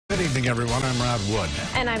Good evening, everyone. I'm Rod Wood.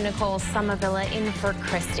 And I'm Nicole Somavilla in for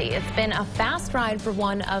Christy. It's been a fast ride for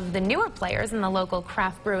one of the newer players in the local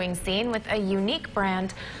craft brewing scene with a unique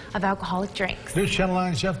brand of alcoholic drinks. News Channel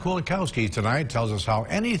 9's Jeff Kulikowski tonight tells us how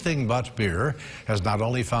anything but beer has not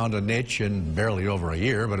only found a niche in barely over a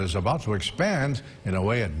year, but is about to expand in a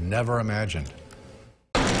way it never imagined.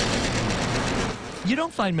 You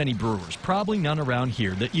don't find many brewers, probably none around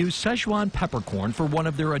here, that use Szechuan peppercorn for one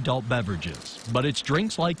of their adult beverages. But it's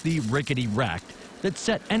drinks like the Rickety Rack that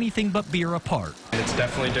set anything but beer apart. It's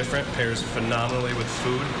definitely different, pairs phenomenally with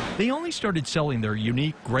food. They only started selling their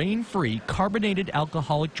unique grain-free carbonated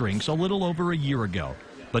alcoholic drinks a little over a year ago.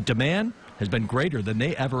 But demand has been greater than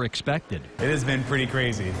they ever expected. It has been pretty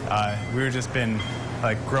crazy. We've just been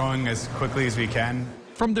growing as quickly as we can.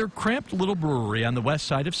 From their cramped little brewery on the west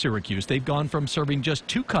side of Syracuse, they've gone from serving just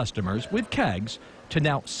 2 customers with kegs to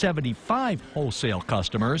now 75 wholesale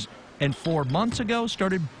customers, and 4 months ago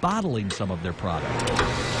started bottling some of their product.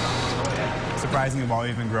 Surprisingly, while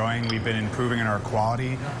we've been growing, we've been improving in our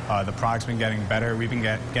quality. The product's been getting better. We've been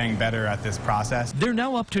getting better at this process. They're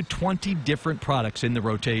now up to 20 different products in the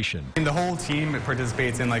rotation. And the whole team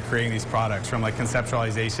participates in creating these products, from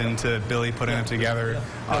conceptualization to Billy putting them together.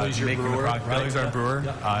 Billy's your making brewer, the product. right? Billy's our brewer.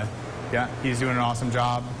 Yeah, he's doing an awesome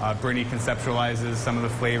job. Brittany conceptualizes some of the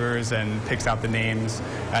flavors and picks out the names,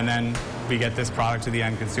 and then we get this product to the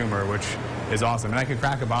end consumer, which is awesome. And I could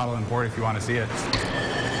crack a bottle and pour it if you want to see it.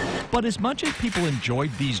 But as much as people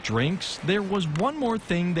enjoyed these drinks, there was one more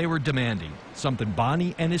thing they were demanding, something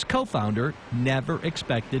Bonnie and his co-founder never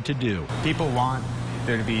expected to do. People want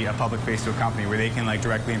there to be a public face to a company where they can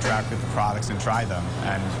directly interact with the products and try them.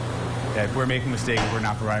 And if we're making mistakes, we're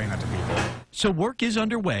not providing that to people. So work is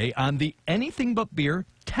underway on the Anything But Beer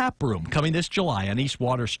taproom coming this July on East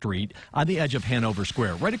Water Street on the edge of Hanover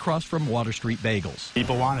Square, right across from Water Street Bagels.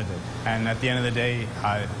 People wanted it. And at the end of the day,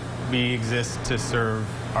 we exist to serve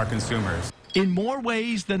our consumers. In more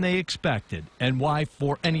ways than they expected. And why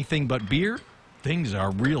for Anything But Beer, things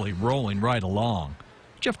are really rolling right along.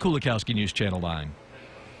 Jeff Kulikowski, News Channel 9.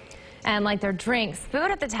 And like their drinks, food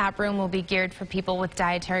at the tap room will be geared for people with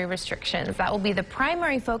dietary restrictions. That will be the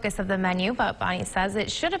primary focus of the menu, but Bonnie says it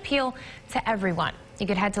should appeal to everyone. You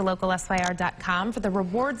could head to localsyr.com for the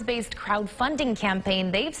rewards-based crowdfunding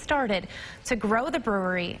campaign they've started to grow the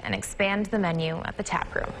brewery and expand the menu at the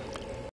tap room.